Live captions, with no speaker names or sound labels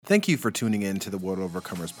Thank you for tuning in to the World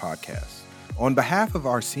Overcomers podcast. On behalf of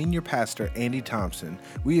our senior pastor, Andy Thompson,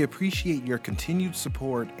 we appreciate your continued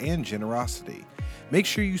support and generosity. Make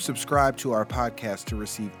sure you subscribe to our podcast to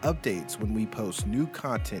receive updates when we post new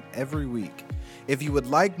content every week. If you would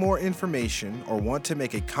like more information or want to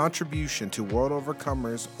make a contribution to World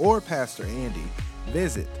Overcomers or Pastor Andy,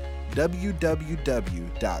 visit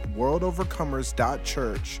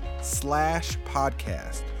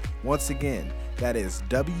www.worldovercomers.church/podcast. Once again, that is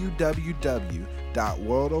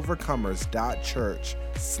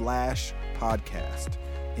www.worldovercomers.church/podcast.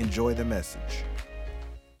 Enjoy the message.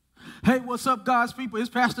 Hey, what's up, God's people? It's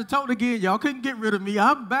Pastor Tony again. Y'all couldn't get rid of me.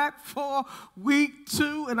 I'm back for week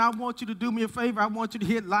 2, and I want you to do me a favor. I want you to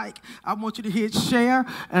hit like. I want you to hit share,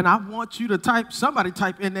 and I want you to somebody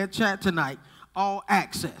type in that chat tonight, all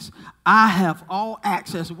access. I have all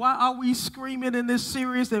access. Why are we screaming in this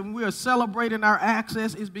series and we are celebrating our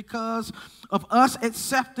access is because of us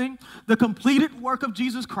accepting the completed work of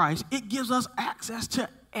Jesus Christ. It gives us access to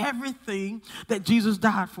everything that Jesus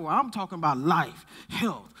died for. I'm talking about life,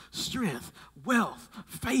 health, strength, wealth,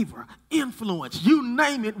 favor, influence, you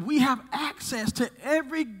name it. We have access to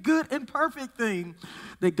every good and perfect thing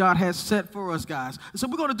that God has set for us, guys. So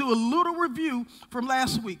we're going to do a little review from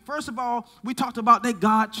last week. First of all, we talked about that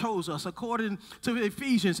God chose us, according to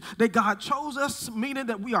Ephesians, that God chose us, meaning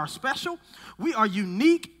that we are special, we are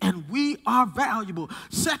unique, and we are valuable.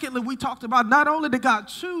 Secondly, we talked about not only did God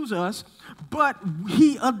choose us, but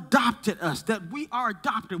he adopted us, that we are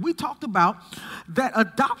adopted. We talked about that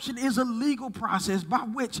adoption is a legal process by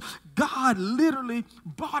which God literally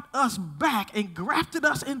brought us back and grafted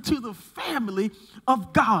us into the family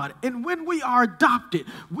of God. And when we are adopted,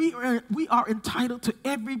 we are entitled to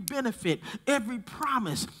every benefit, every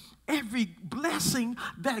promise, every blessing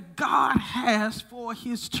that God has for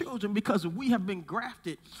his children because we have been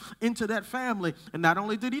grafted into that family. And not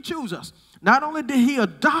only did he choose us, not only did he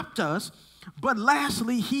adopt us, but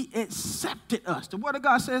lastly, he accepted us. The Word of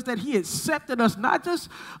God says that he accepted us, not just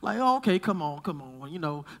like, oh, okay, come on, you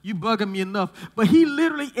know, you bugging me enough. But he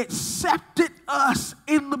literally accepted us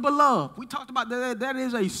in the beloved. We talked about that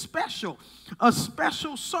is a special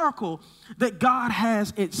circle that God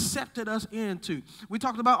has accepted us into. We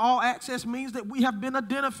talked about all access means that we have been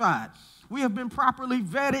identified. We have been properly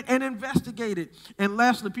vetted and investigated. And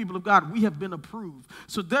lastly, people of God, we have been approved.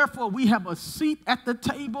 So therefore, we have a seat at the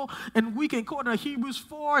table, and we can, according to Hebrews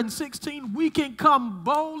 4:16, we can come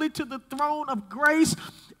boldly to the throne of grace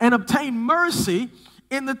and obtain mercy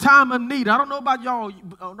in the time of need. I don't know about y'all.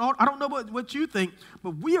 I don't know what you think,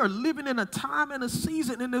 but we are living in a time and a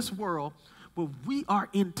season in this world where we are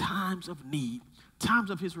in times of need.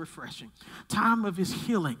 Times of his refreshing, time of his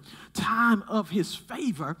healing, time of his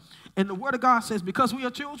favor. And the Word of God says, because we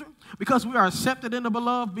are children, because we are accepted in the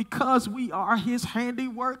beloved, because we are his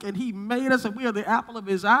handiwork and he made us and we are the apple of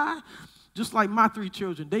his eye, just like my 3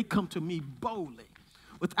 children, they come to me boldly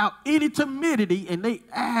without any timidity and they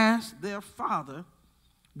ask their father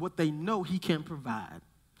what they know he can provide.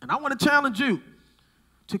 And I want to challenge you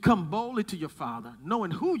to come boldly to your father,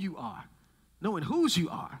 knowing who you are, knowing whose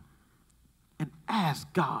you are, and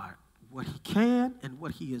ask God what he can and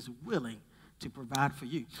what he is willing to provide for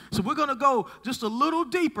you. So we're going to go just a little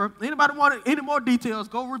deeper. Anybody want any more details?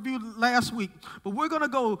 Go review last week. But we're going to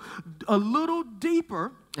go a little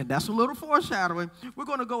deeper, and that's a little foreshadowing. We're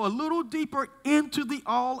going to go a little deeper into the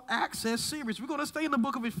All Access series. We're going to stay in the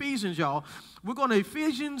book of Ephesians, y'all. We're going to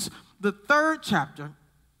Ephesians, the 3rd chapter,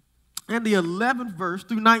 and the 11th verse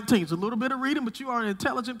through 19. It's a little bit of reading, but you are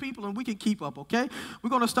intelligent people, and we can keep up, okay? We're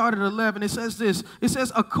going to start at 11. It says this. It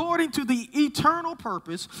says, according to the eternal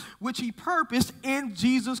purpose which he purposed in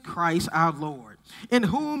Jesus Christ our Lord, in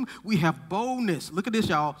whom we have boldness, look at this,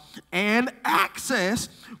 y'all, and access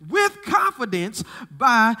with confidence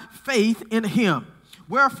by faith in him.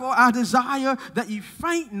 Wherefore I desire that you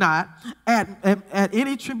faint not at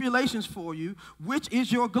any tribulations for you, which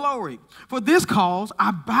is your glory. For this cause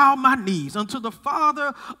I bow my knees unto the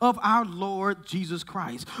Father of our Lord Jesus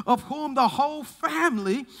Christ, of whom the whole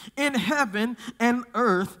family in heaven and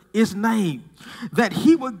earth is named, that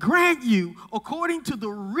he would grant you, according to the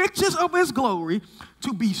riches of his glory,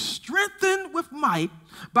 to be strengthened with might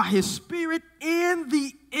by his Spirit in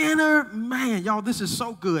the inner man. Y'all, this is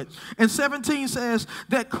so good. And 17 says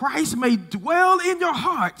that Christ may dwell in your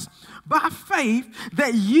hearts by faith,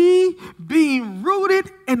 that ye being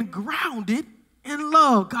rooted and grounded in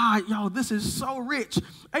love. God, y'all, this is so rich.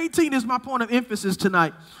 18 is my point of emphasis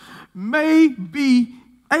tonight. May be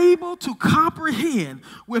able to comprehend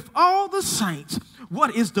with all the saints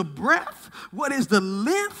what is the breadth, what is the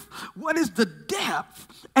length, what is the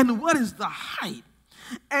depth, and what is the height,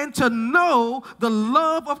 and to know the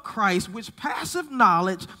love of Christ, which passeth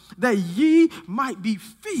knowledge, that ye might be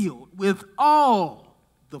filled with all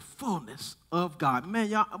the fullness of God. Man,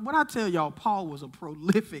 y'all, when I tell y'all, Paul was a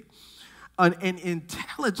prolific, an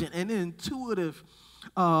intelligent, and intuitive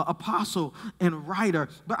apostle and writer.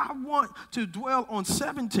 But I want to dwell on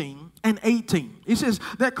 17 and 18. It says,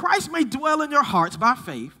 that Christ may dwell in your hearts by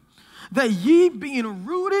faith, that ye, being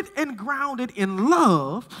rooted and grounded in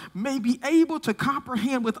love, may be able to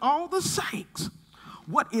comprehend with all the saints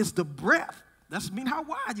what is the breadth, that's mean how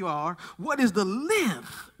wide you are, what is the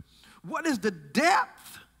length, what is the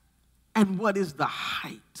depth, and what is the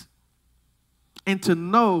height, and to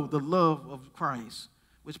know the love of Christ,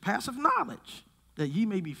 which passeth knowledge, that ye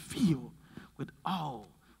may be filled with all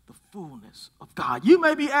the fullness of God. You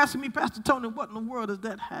may be asking me, Pastor Tony, what in the world does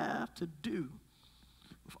that have to do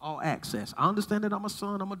with all access? I understand that I'm a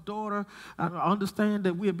son, I'm a daughter. I understand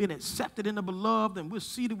that we have been accepted in the beloved and we're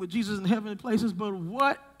seated with Jesus in heavenly places. But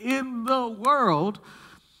what in the world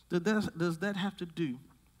does that have to do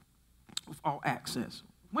with all access?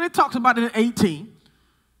 When it talks about it in 18,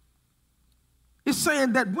 it's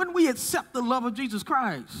saying that when we accept the love of Jesus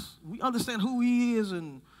Christ, we understand who he is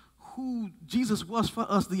and who Jesus was for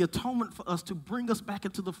us, the atonement for us to bring us back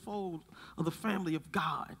into the fold of the family of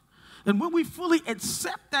God. And when we fully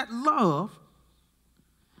accept that love,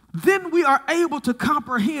 then we are able to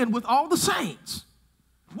comprehend with all the saints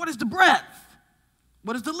what is the breadth,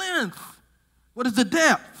 what is the length, what is the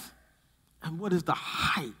depth, and what is the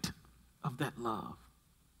height of that love.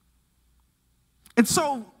 And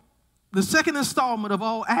so the second installment of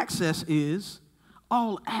all access is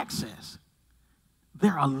all access.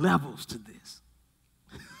 There are levels to this.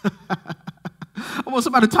 I want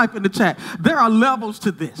somebody to type in the chat. There are levels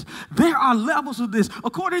to this. There are levels to this.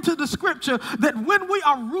 According to the scripture, that when we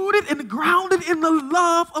are rooted and grounded in the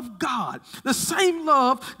love of God, the same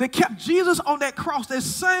love that kept Jesus on that cross, that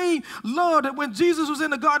same love that when Jesus was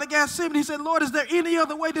in the Garden of Gethsemane, he said, Lord, is there any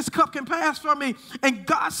other way this cup can pass from me? And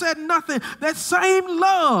God said nothing. That same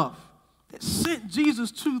love that sent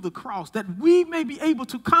Jesus to the cross, that we may be able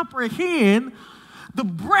to comprehend the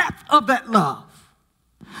breadth of that love.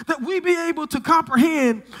 That we be able to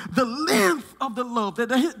comprehend the length of the love,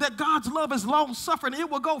 that God's love is long-suffering. It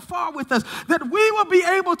will go far with us. That we will be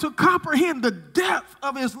able to comprehend the depth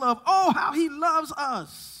of his love. Oh, how he loves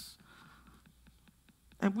us.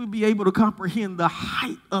 And we'll be able to comprehend the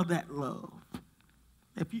height of that love.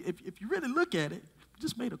 If you really look at it, we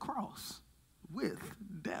just made a cross. Width,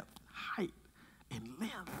 depth, height, and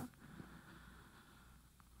length.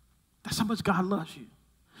 That's how much God loves you.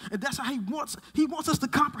 And that's how he wants us to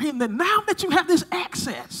comprehend that now that you have this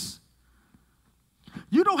access,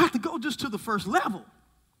 you don't have to go just to the first level.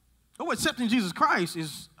 Oh, accepting Jesus Christ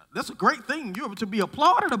that's a great thing. You're to be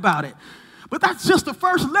applauded about it. But that's just the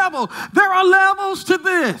first level. There are levels to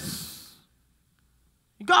this.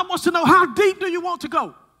 God wants to know, how deep do you want to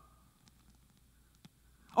go?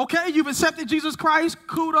 Okay, you've accepted Jesus Christ,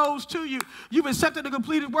 kudos to you. You've accepted the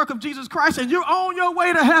completed work of Jesus Christ, and you're on your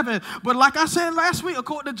way to heaven. But like I said last week,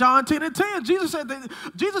 according to John 10 and 10, Jesus said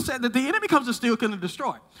that the enemy comes to steal, kill, and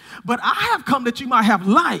destroy. But I have come that you might have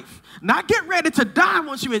life. Not get ready to die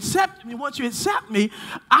once you accept me. Once you accept me,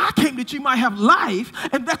 I came that you might have life,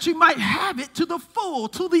 and that you might have it to the full,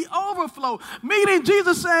 to the overflow. Meaning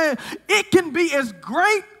Jesus said it can be as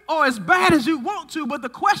great or as bad as you want to, but the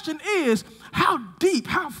question is, how deep,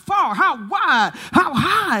 how far, how wide, how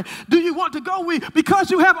high do you want to go with?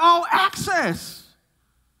 Because you have all access.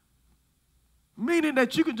 Meaning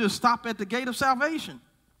that you can just stop at the gate of salvation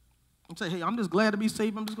and say, hey, I'm just glad to be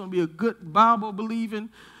saved. I'm just going to be a good Bible-believing,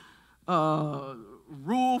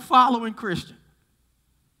 rule-following Christian.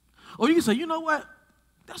 Or you can say, you know what?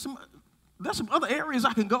 There's some other areas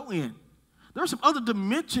I can go in. There are some other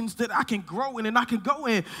dimensions that I can grow in and I can go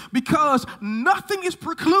in, because nothing is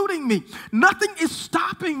precluding me. Nothing is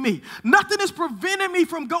stopping me. Nothing is preventing me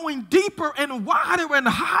from going deeper and wider and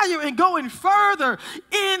higher and going further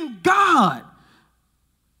in God.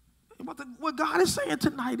 What God is saying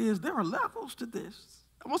tonight is there are levels to this.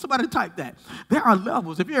 I want somebody to type that. There are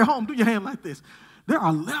levels. If you're at home, do your hand like this. There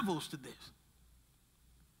are levels to this.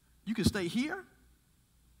 You can stay here,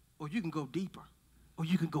 or you can go deeper. Or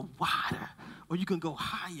you can go wider, or you can go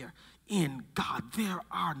higher in God. There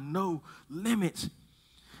are no limits.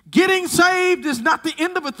 Getting saved is not the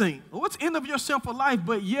end of a thing. Well, it's the end of your sinful life,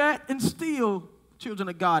 but yet and still, children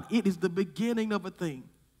of God, it is the beginning of a thing.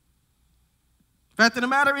 The fact of the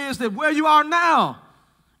matter is that where you are now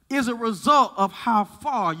is a result of how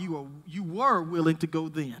far you were willing to go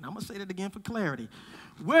then. I'm going to say that again for clarity.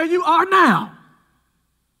 Where you are now,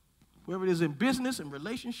 whether it is in business and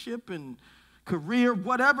relationship and career,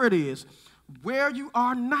 whatever it is, where you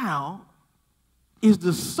are now is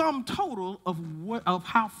the sum total of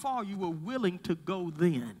how far you were willing to go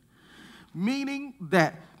then. Meaning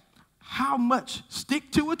that how much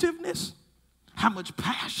stick-to-itiveness, how much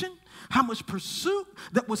passion, how much pursuit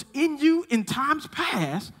that was in you in times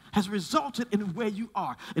past has resulted in where you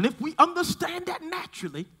are. And if we understand that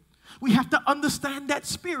naturally, we have to understand that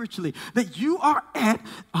spiritually, that you are at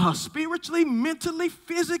spiritually, mentally,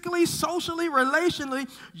 physically, socially, relationally,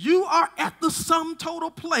 you are at the sum total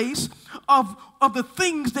place of the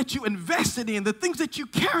things that you invested in, the things that you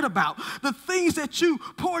cared about, the things that you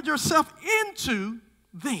poured yourself into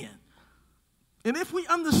then. And if we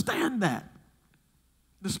understand that,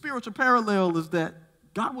 the spiritual parallel is that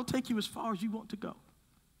God will take you as far as you want to go.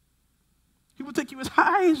 He will take you as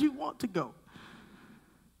high as you want to go.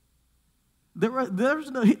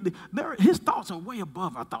 His thoughts are way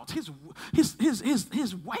above our thoughts. His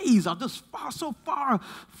ways are just so far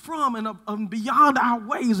from and beyond our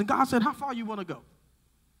ways. And God said, how far you want to go?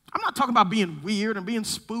 I'm not talking about being weird and being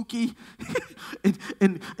spooky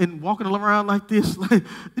and walking around like this.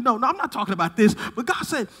 No, I'm not talking about this. But God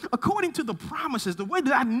said, according to the promises, the way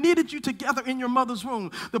that I knitted you together in your mother's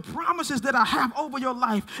womb, the promises that I have over your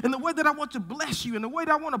life, and the way that I want to bless you, and the way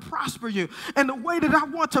that I want to prosper you, and the way that I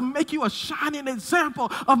want to make you a shining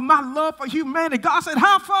example of my love for humanity. God said,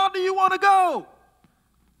 how far do you want to go?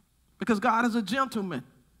 Because God is a gentleman,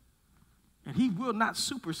 and he will not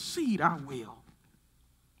supersede our will.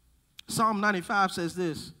 Psalm 95 says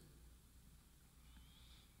this,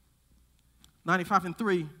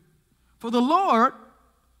 95:3, for the Lord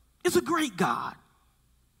is a great God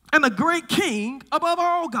and a great King above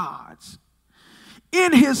all gods.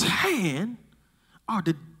 In his hand are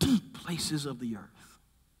the deep places of the earth.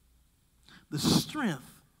 The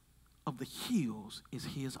strength of the hills is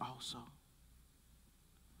his also. I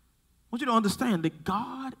want you to understand that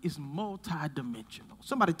God is multidimensional.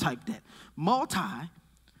 Somebody type that. Multidimensional.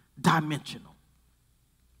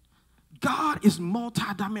 God is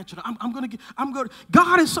multidimensional.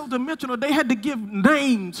 God is so dimensional, they had to give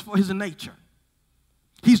names for his nature.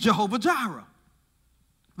 He's Jehovah Jireh,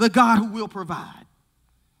 the God who will provide.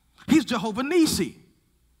 He's Jehovah Nissi,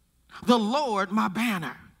 the Lord my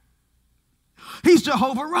banner. He's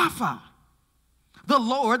Jehovah Rapha, the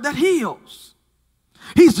Lord that heals.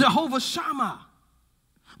 He's Jehovah Shammah,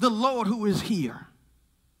 the Lord who is here.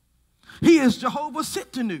 He is Jehovah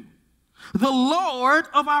Sitkanu, the Lord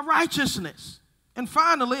of our righteousness. And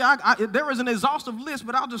finally, there is an exhaustive list,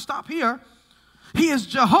 but I'll just stop here. He is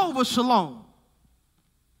Jehovah Shalom.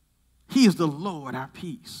 He is the Lord our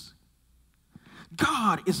peace.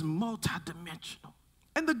 God is multidimensional.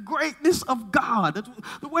 And the greatness of God,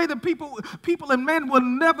 the way that people and men will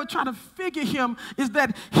never try to figure him, is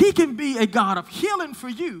that he can be a God of healing for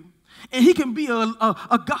you. And he can be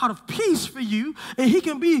a God of peace for you. And he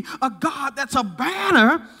can be a God that's a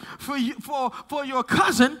banner for you, for your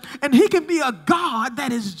cousin. And he can be a God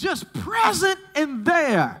that is just present and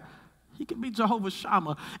there. He can be Jehovah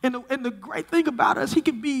Shammah. And the great thing about us, is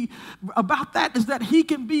that he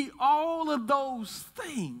can be all of those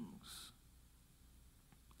things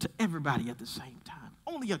to everybody at the same time.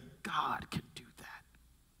 Only a God can do that.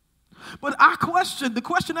 But the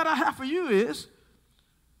question that I have for you is,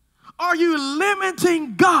 are you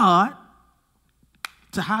limiting God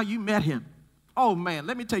to how you met him? Oh, man,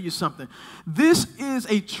 let me tell you something. This is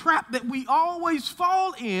a trap that we always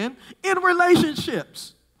fall in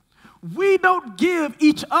relationships. We don't give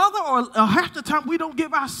each other, or half the time we don't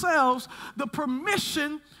give ourselves the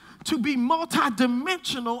permission to be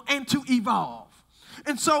multidimensional and to evolve.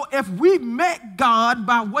 And so if we met God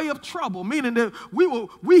by way of trouble, meaning that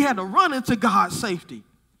we had to run into God's safety.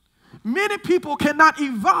 Many people cannot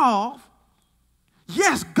evolve.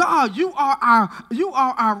 Yes, God, you are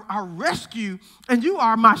our rescue, and you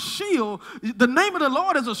are my shield. The name of the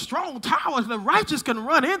Lord is a strong tower. The righteous can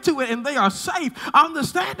run into it, and they are safe. I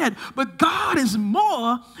understand that. But God is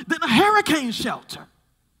more than a hurricane shelter.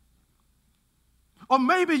 Or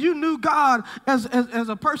maybe you knew God as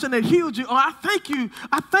a person that healed you. Oh, I thank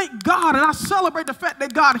God, and I celebrate the fact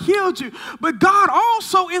that God healed you. But God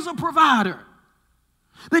also is a provider.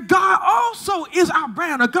 That God also is our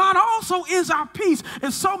banner. God also is our peace.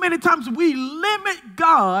 And so many times we limit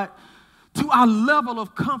God to our level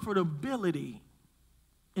of comfortability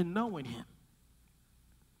in knowing him.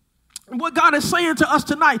 And what God is saying to us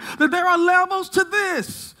tonight, that there are levels to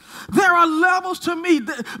this. There are levels to me.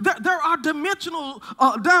 There are dimensional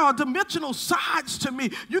sides to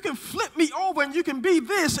me. You can flip me over and you can be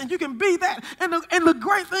this and you can be that. And the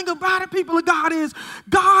great thing about it, people of God, is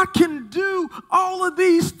God can do all of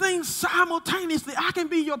these things simultaneously. I can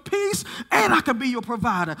be your peace and I can be your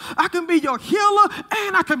provider. I can be your healer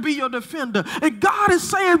and I can be your defender. And God is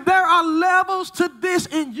saying there are levels to this,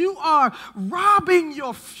 and you are robbing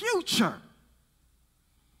your future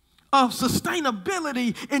of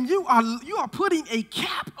sustainability, and you are putting a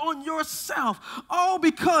cap on yourself, all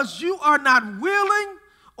because you are not willing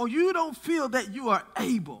or you don't feel that you are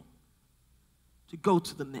able to go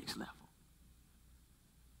to the next level.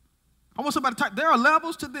 I want somebody to type, there are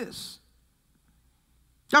levels to this.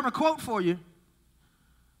 I have a quote for you.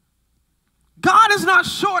 God is not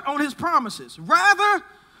short on his promises. Rather,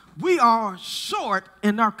 we are short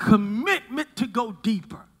in our commitment to go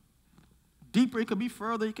deeper. Deeper, it could be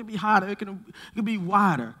further, it could be higher, it could be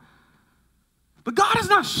wider. But God is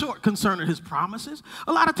not short concerning his promises.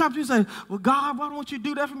 A lot of times you say, well, God, why don't you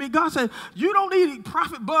do that for me? God said, you don't need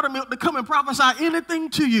Prophet Buttermilk to come and prophesy anything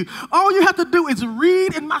to you. All you have to do is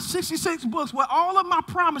read in my 66 books where all of my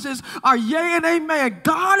promises are yea and amen.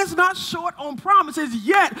 God is not short on promises,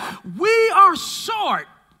 yet we are short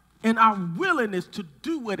in our willingness to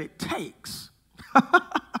do what it takes.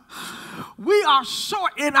 We are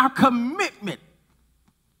short in our commitment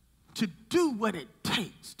to do what it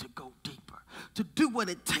takes to go deeper, to do what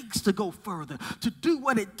it takes to go further, to do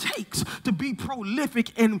what it takes to be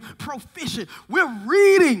prolific and proficient. We're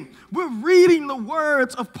reading the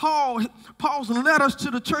words of Paul's letters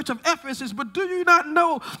to the church of Ephesus, but do you not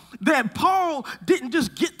know that Paul didn't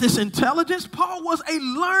just get this intelligence? Paul was a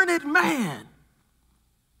learned man.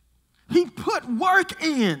 He put work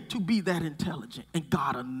in to be that intelligent, and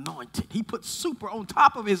God anointed. He put super on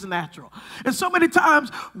top of his natural. And so many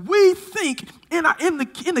times we think in the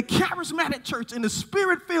charismatic church, in the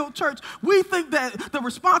spirit-filled church, we think that the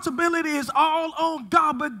responsibility is all on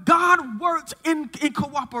God, but God works in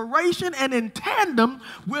cooperation and in tandem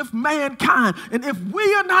with mankind. And if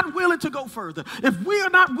we are not willing to go further, if we are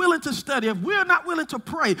not willing to study, if we are not willing to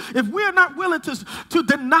pray, if we are not willing to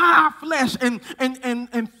deny our flesh and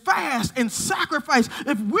fast, and sacrifice,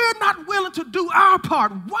 if we're not willing to do our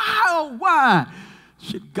part, why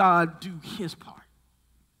should God do his part?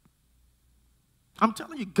 I'm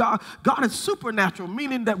telling you, God is supernatural,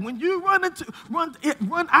 meaning that when you run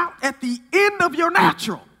out at the end of your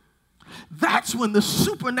natural, that's when the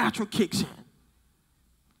supernatural kicks in.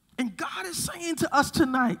 And God is saying to us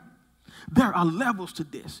tonight, there are levels to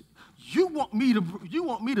this. You want me to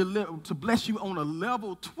bless you on a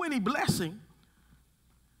level 20 blessing.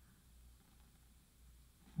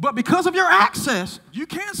 But because of your access, you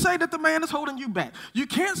can't say that the man is holding you back. You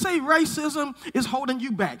can't say racism is holding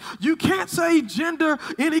you back. You can't say gender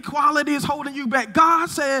inequality is holding you back. God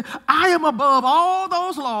said, I am above all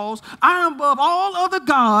those laws. I am above all other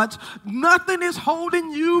gods. Nothing is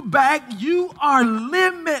holding you back. You are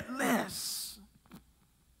limitless.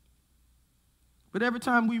 But every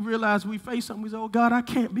time we realize we face something, we say, oh, God, I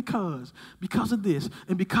can't because of this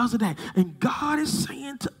and because of that. And God is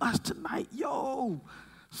saying to us tonight, yo,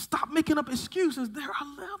 stop making up excuses. There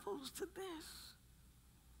are levels to this.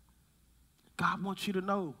 God wants you to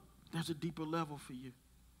know there's a deeper level for you.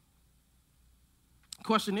 The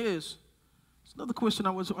question is, it's another question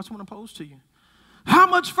I just want to pose to you. How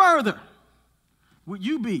much further would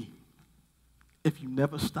you be if you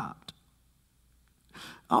never stopped?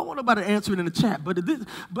 I don't want nobody to answer it in the chat, but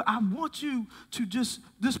I want you to just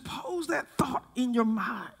pose that thought in your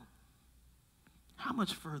mind. How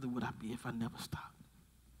much further would I be if I never stopped?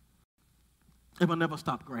 If I never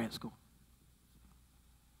stopped grad school?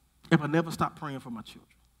 If I never stopped praying for my children?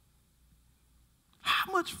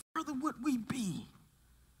 How much further would we be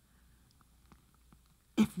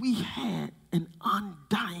if we had an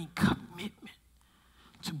undying commitment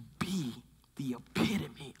to be the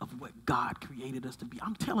epitome of what God created us to be?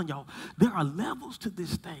 I'm telling y'all, there are levels to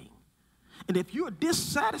this thing. And if you're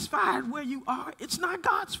dissatisfied where you are, it's not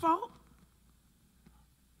God's fault.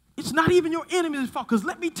 It's not even your enemy's fault. Because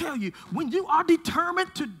let me tell you, when you are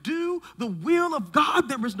determined to do the will of God,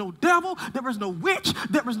 there is no devil, there is no witch,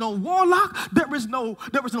 there is no warlock, there is no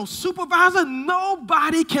supervisor.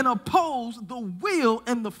 Nobody can oppose the will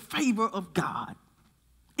and the favor of God.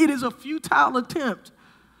 It is a futile attempt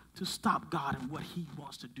to stop God and what he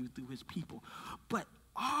wants to do through his people. But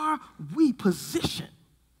are we positioned?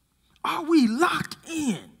 Are we locked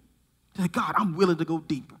in? That God, I'm willing to go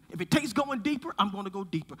deeper. If it takes going deeper, I'm going to go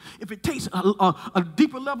deeper. If it takes a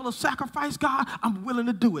deeper level of sacrifice, God, I'm willing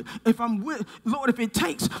to do it. Lord, if it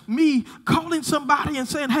takes me calling somebody and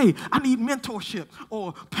saying, hey, I need mentorship,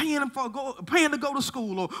 or paying to go to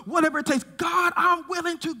school, or whatever it takes, God, I'm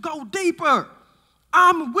willing to go deeper.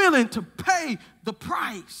 I'm willing to pay the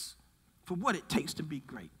price for what it takes to be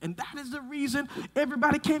great. And that is the reason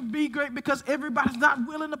everybody can't be great, because everybody's not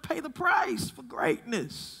willing to pay the price for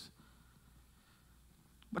greatness.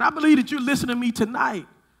 But I believe that you're listening to me tonight.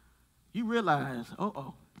 You realize,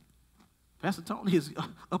 Pastor Tony is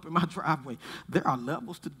up in my driveway. There are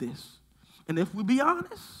levels to this. And if we be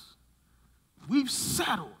honest, we've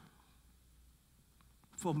settled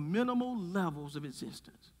for minimal levels of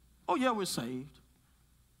existence. Oh, yeah, we're saved.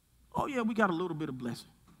 Oh, yeah, we got a little bit of blessing.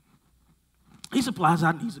 He supplies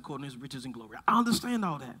our needs according to his riches and glory. I understand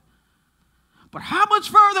all that. But how much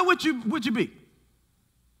further would you be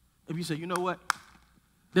if you say, you know what?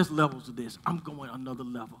 There's levels to this. I'm going another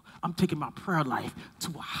level. I'm taking my prayer life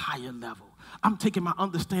to a higher level. I'm taking my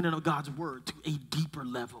understanding of God's word to a deeper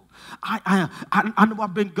level. I know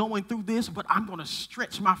I've been going through this, but I'm going to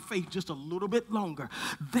stretch my faith just a little bit longer.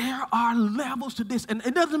 There are levels to this, and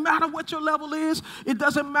it doesn't matter what your level is. It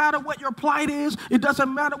doesn't matter what your plight is. It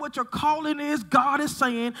doesn't matter what your calling is. God is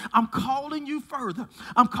saying, I'm calling you further.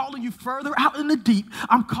 I'm calling you further out in the deep.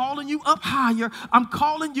 I'm calling you up higher. I'm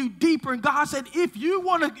calling you deeper. And God said, if you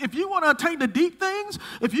want to attain the deep things,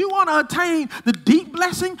 if you want to attain the deep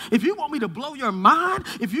blessing, if you want me to blow your mind,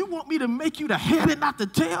 if you want me to make you the head and not the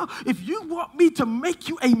tail, if you want me to make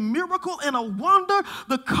you a miracle and a wonder,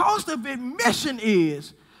 the cost of admission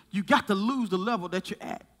is you got to lose the level that you're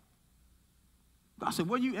at. God said,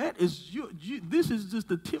 where you at is this is just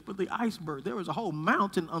the tip of the iceberg. There is a whole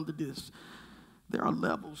mountain under this. There are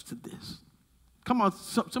levels to this. Come on,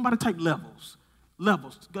 somebody type levels.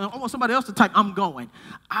 Levels. I want somebody else to type, I'm going.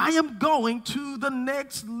 I am going to the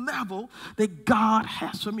next level that God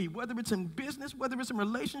has for me, whether it's in business, whether it's in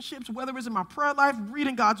relationships, whether it's in my prayer life,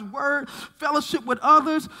 reading God's word, fellowship with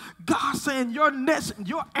others. God's saying your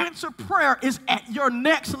answer prayer is at your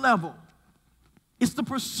next level. It's the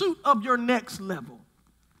pursuit of your next level.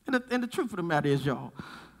 And the truth of the matter is, y'all,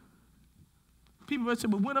 people might say,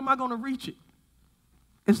 but when am I going to reach it?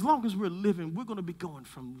 As long as we're living, we're going to be going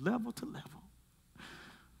from level to level.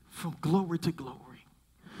 From glory to glory,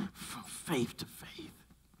 from faith to faith.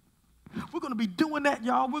 We're going to be doing that,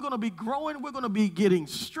 y'all. We're going to be growing. We're going to be getting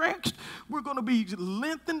stretched. We're going to be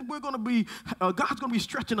lengthened. We're going to be, God's going to be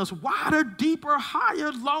stretching us wider, deeper,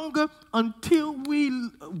 higher, longer, until we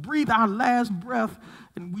breathe our last breath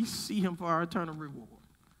and we see him for our eternal reward.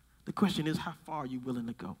 The question is, how far are you willing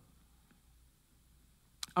to go?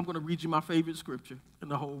 I'm going to read you my favorite scripture in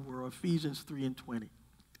the whole world, Ephesians 3:20,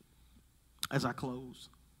 as I close.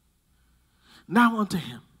 Now unto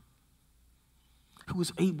him who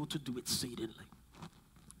is able to do exceedingly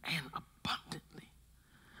and abundantly,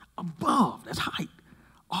 above, that's height,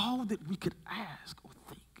 all that we could ask or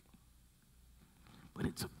think. But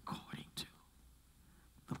it's according to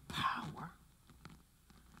the power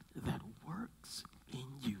that works in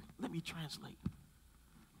you. Let me translate.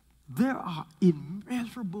 There are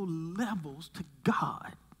immeasurable levels to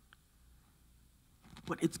God,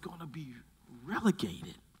 but it's going to be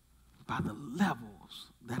relegated by the levels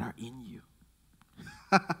that are in you.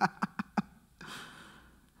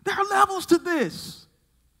 There are levels to this.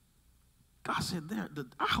 God said,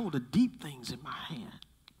 I hold the deep things in my hand.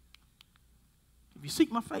 If you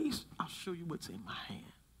seek my face, I'll show you what's in my hand.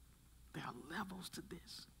 There are levels to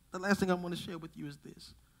this. The last thing I want to share with you is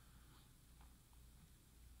this.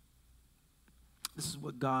 This is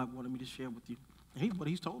what God wanted me to share with you. And here's what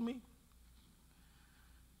he's told me.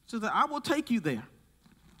 So that I will take you there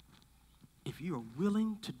if you are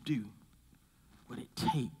willing to do what it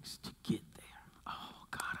takes to get there. Oh,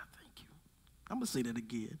 God, I thank you. I'm going to say that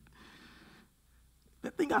again.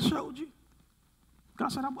 That thing I showed you,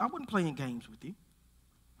 God said, I wasn't playing games with you.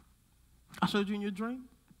 I showed you in your dream.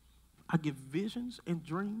 I give visions and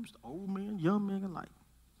dreams to old men, young men alike.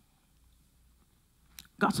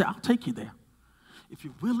 God said, I'll take you there if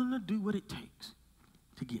you're willing to do what it takes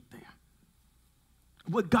to get there.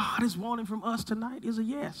 What God is wanting from us tonight is a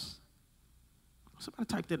yes. Somebody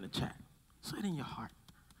type that in the chat. Say it in your heart.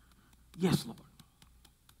 Yes, Lord.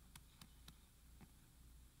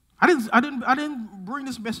 I didn't bring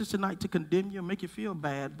this message tonight to condemn you and make you feel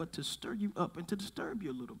bad, but to stir you up and to disturb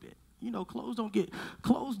you a little bit. You know, clothes don't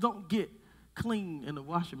get clean in the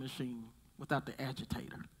washing machine without the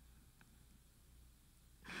agitator.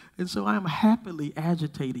 And so I am happily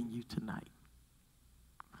agitating you tonight.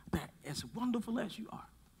 That as wonderful as you are,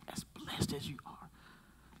 as blessed as you are,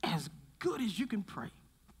 as good as you can pray,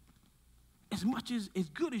 as much as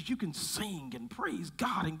good as you can sing and praise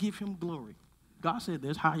God and give him glory, God said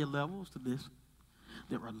there's higher levels to this.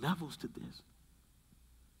 There are levels to this.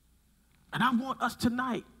 And I want us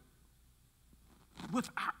tonight, with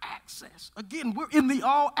our access, again, we're in the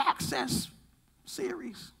All Access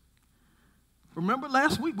series. Remember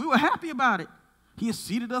last week, we were happy about it. He has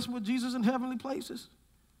seated us with Jesus in heavenly places.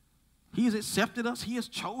 He has accepted us. He has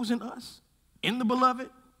chosen us in the beloved.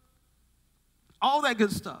 All that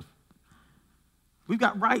good stuff. We've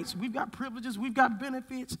got rights, we've got privileges, we've got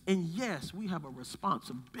benefits, and yes, we have a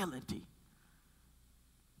responsibility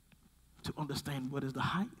to understand what is the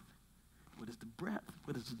height, what is the breadth,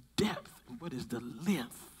 what is the depth, and what is the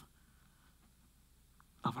length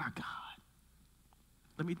of our God.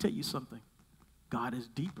 Let me tell you something. God is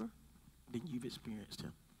deeper than you've experienced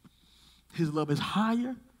him. His love is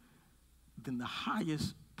higher than the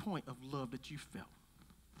highest point of love that you felt.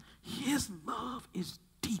 His love is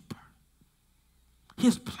deeper.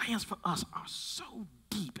 His plans for us are so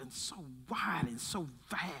deep and so wide and so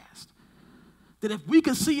vast that if we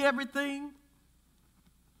could see everything,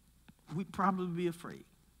 we'd probably be afraid.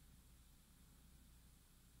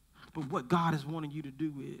 But what God is wanting you to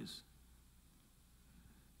do is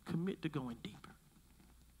commit to going deeper.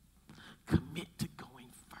 Commit to going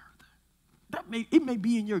further. It may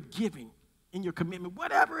be in your giving, in your commitment,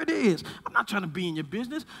 whatever it is. I'm not trying to be in your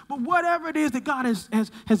business, but whatever it is that God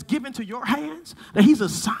has given to your hands, that he's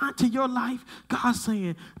assigned to your life, God's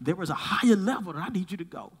saying there is a higher level that I need you to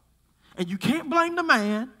go. And you can't blame the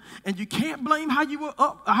man, and you can't blame how you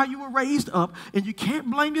were raised up, and you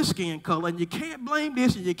can't blame your skin color, and you can't blame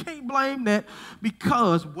this, and you can't blame that,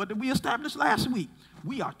 because what did we establish last week?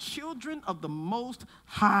 We are children of the Most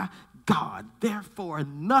High God. Therefore,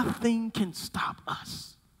 nothing can stop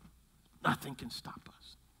us. Nothing can stop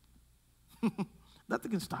us.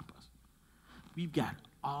 Nothing can stop us. We've got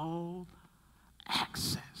all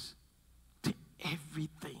access to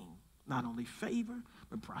everything. Not only favor,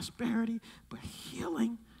 but prosperity, but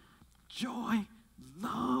healing, joy,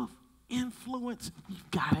 love, influence.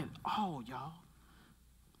 We've got it all, y'all.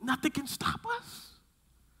 Nothing can stop us.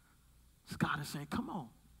 So God is saying, come on.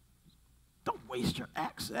 Don't waste your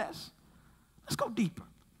access. Let's go deeper.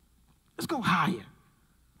 Let's go higher.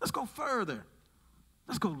 Let's go further.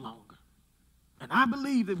 Let's go longer. And I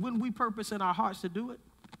believe that when we purpose in our hearts to do it,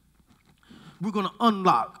 we're going to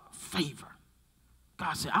unlock favor.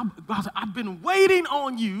 God said, I've been waiting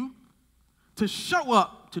on you to show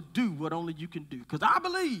up to do what only you can do. Because I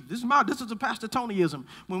believe, this is a Pastor Tonyism,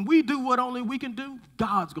 when we do what only we can do,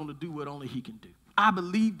 God's going to do what only he can do. I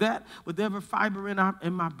believe that with every fiber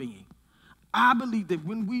in my being. I believe that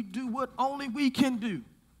when we do what only we can do,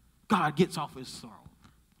 God gets off his throne.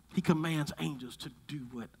 He commands angels to do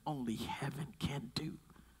what only heaven can do.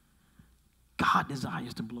 God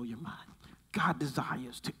desires to blow your mind. God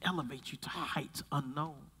desires to elevate you to heights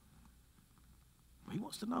unknown. He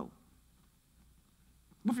wants to know.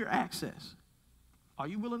 With your access, are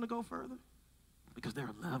you willing to go further? Because there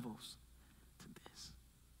are levels to this.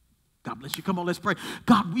 God bless you. Come on, let's pray.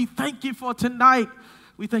 God, we thank you for tonight.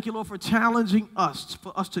 We thank you, Lord, for challenging us,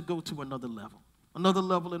 for us to go to another level. Another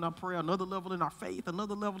level in our prayer, another level in our faith,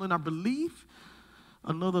 another level in our belief,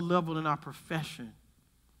 another level in our profession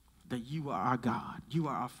that you are our God, you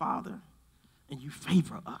are our Father, and you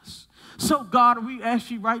favor us. So, God, we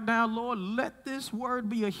ask you right now, Lord, let this word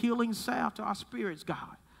be a healing salve to our spirits,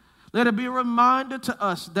 God. Let it be a reminder to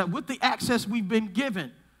us that with the access we've been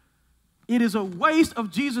given, it is a waste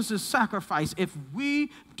of Jesus' sacrifice if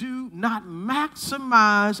we do not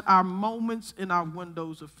maximize our moments in our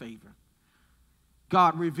windows of favor.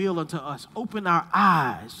 God, reveal unto us, open our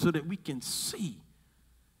eyes so that we can see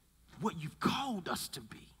what you've called us to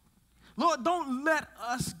be. Lord, don't let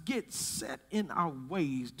us get set in our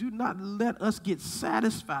ways. Do not let us get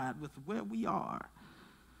satisfied with where we are.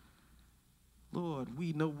 Lord,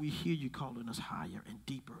 we know we hear you calling us higher and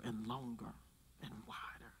deeper and longer and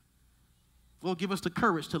wider. Lord, give us the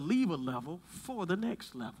courage to leave a level for the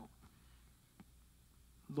next level.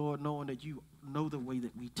 Lord, knowing that you know the way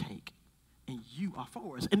that we take. And you are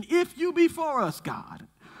for us. And if you be for us, God,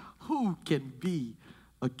 who can be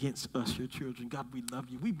against us, your children? God, we love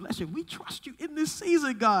you. We bless you. We trust you in this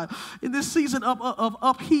season, God, in this season of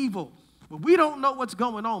upheaval. But we don't know what's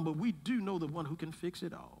going on, but we do know the one who can fix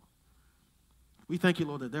it all. We thank you,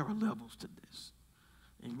 Lord, that there are levels to this.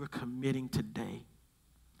 And we're committing today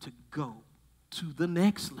to go to the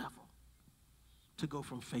next level, to go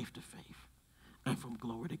from faith to faith and from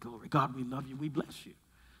glory to glory. God, we love you. We bless you.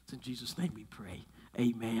 It's in Jesus' name we pray.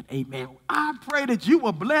 Amen. Amen. I pray that you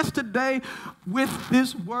were blessed today with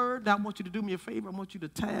this word. Now, I want you to do me a favor. I want you to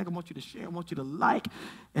tag. I want you to share. I want you to like.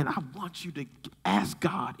 And I want you to ask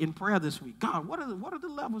God in prayer this week, God, what are the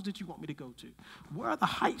levels that you want me to go to? Where are the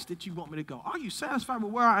heights that you want me to go? Are you satisfied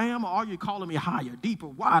with where I am, or are you calling me higher, deeper,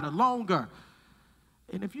 wider, longer?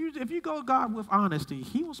 And if you go to God with honesty,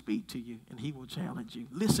 he will speak to you and he will challenge you.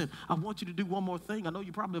 Listen, I want you to do one more thing. I know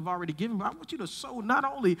you probably have already given, but I want you to sow not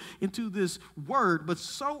only into this word, but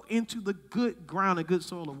sow into the good ground and good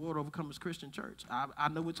soil of World Overcomers Christian Church. I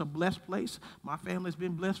know it's a blessed place. My family's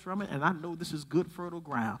been blessed from it, and I know this is good, fertile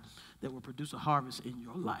ground that will produce a harvest in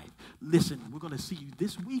your life. Listen, we're going to see you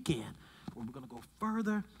this weekend where we're going to go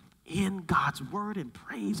further in God's word and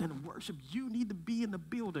praise and worship. You need to be in the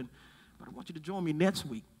building. But I want you to join me next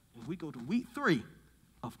week as we go to week 3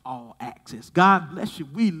 of All Access. God bless you.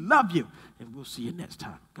 We love you. And we'll see you next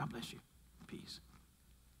time. God bless you. Peace.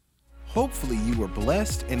 Hopefully you were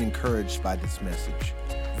blessed and encouraged by this message.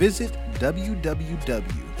 Visit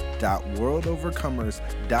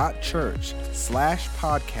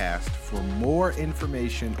www.worldovercomers.church/podcast for more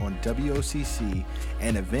information on WOCC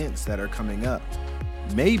and events that are coming up.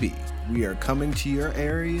 Maybe we are coming to your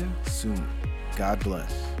area soon. God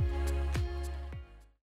bless.